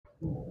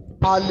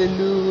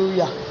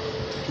Hallelujah.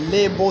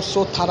 Lebo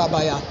so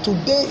tarabaya.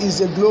 Today is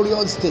a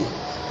glorious day.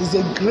 It's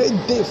a great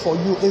day for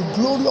you, a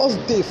glorious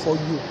day for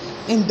you.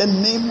 In the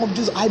name of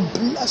Jesus, I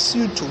bless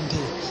you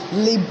today.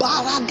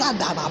 Lebaraga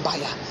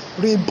darabaya.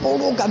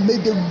 Reboroga. May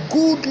the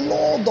good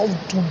Lord of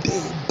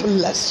today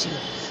bless you.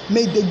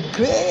 May the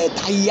great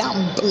I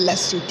am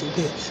bless you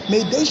today.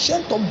 May the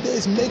ancient of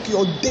days make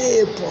your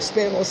day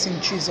prosperous in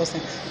Jesus'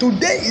 name.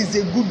 Today is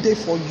a good day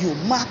for you.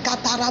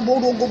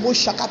 Makataraborogobo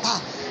shakata.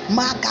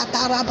 May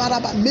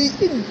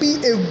it be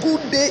a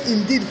good day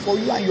indeed for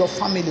you and your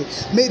family.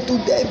 May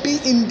today be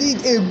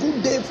indeed a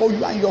good day for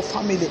you and your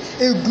family.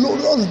 A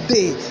glorious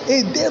day,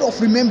 a day of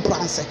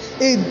remembrance,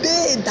 a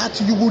day that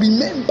you will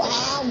remember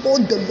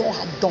what the Lord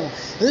has done.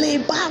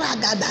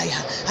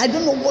 I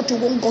don't know what you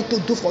want God to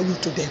do for you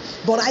today,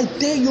 but I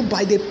tell you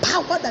by the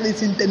power that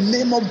is in the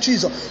name of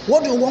Jesus,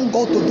 what you want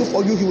God to do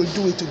for you, He will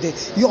do it today.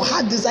 Your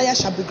heart desire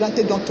shall be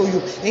granted unto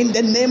you in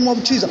the name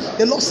of Jesus.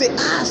 The Lord say,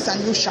 ask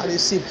and you shall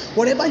receive.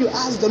 Whatever you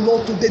ask the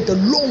Lord today, the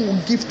Lord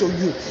will give to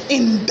you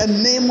in the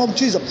name of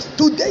Jesus.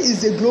 Today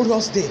is a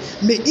glorious day.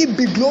 May it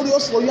be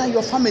glorious for you and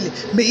your family.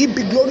 May it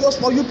be glorious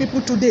for you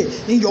people today.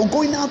 In your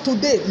going out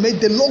today, may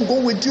the Lord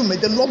go with you. May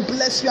the Lord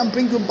bless you and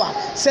bring you back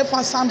safe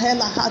and sound,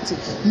 hell and hearty.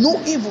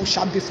 No evil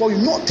shall befall you.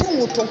 Nothing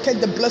will truncate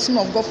the blessing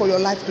of God for your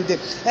life today.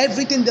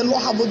 Everything the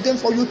Lord have ordained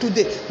for you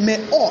today, may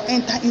all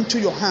enter into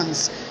your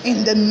hands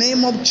in the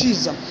name of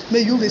Jesus. May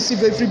you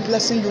receive every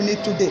blessing you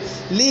need today.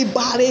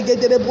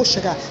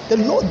 The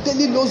Lord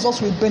daily loads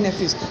us with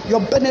benefits. Your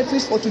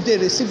benefits for today,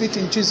 receive it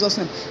in Jesus'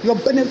 name. Your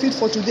benefit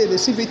for today,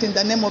 receive it in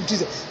the name of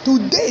Jesus.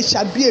 Today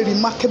shall be a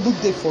remarkable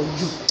day for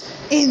you.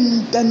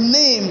 In the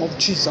name of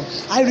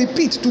Jesus. I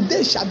repeat,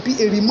 today shall be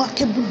a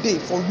remarkable day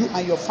for you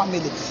and your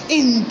family.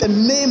 In the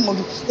name of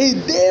a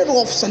day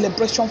of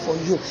celebration for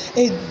you.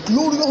 A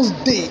glorious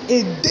day.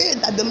 A day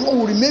that the Lord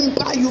will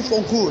remember you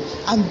for good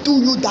and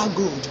do you that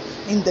good.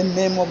 In the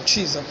name of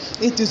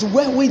Jesus. It is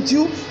well with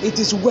you. It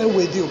is well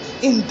with you.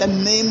 In the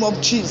name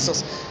of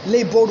Jesus.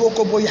 May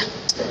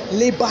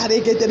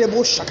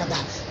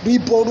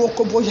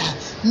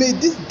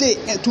this day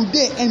and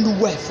today end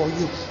well for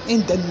you.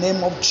 In the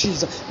name of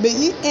Jesus. May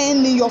it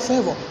end in your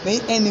favor. May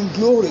it end in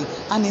glory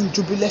and in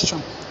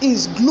jubilation. It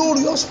is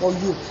glorious for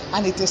you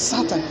and it is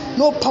certain.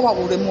 No power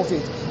will remove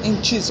it.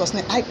 In Jesus'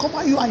 name. I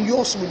cover you and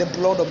yours with the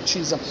blood of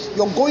Jesus.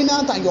 You're going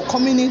out and you're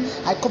coming in.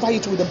 I cover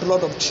it with the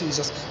blood of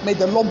Jesus. May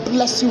the Lord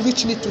bless you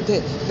richly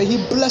today. May He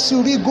bless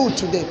you real good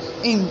today.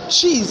 In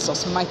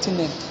Jesus' mighty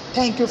name.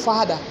 Thank you,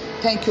 Father.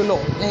 Thank you,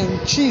 Lord. In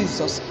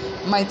Jesus'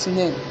 mighty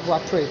name, we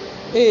pray.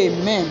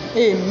 Amen.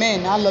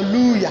 Amen.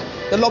 Hallelujah.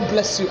 The Lord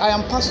bless you. I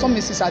am Pastor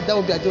Mrs.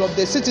 Adeobi Ajuro of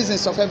the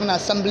Citizens of Heaven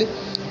Assembly,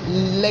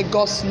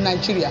 Lagos,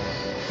 Nigeria.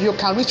 You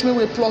can reach me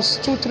with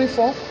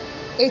 +234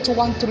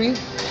 813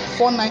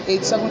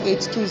 498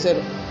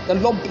 7820. The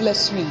Lord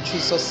bless you in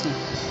Jesus' name.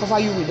 Cover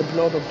you with the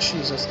blood of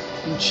Jesus.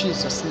 In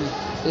Jesus' name.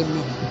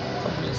 Amen.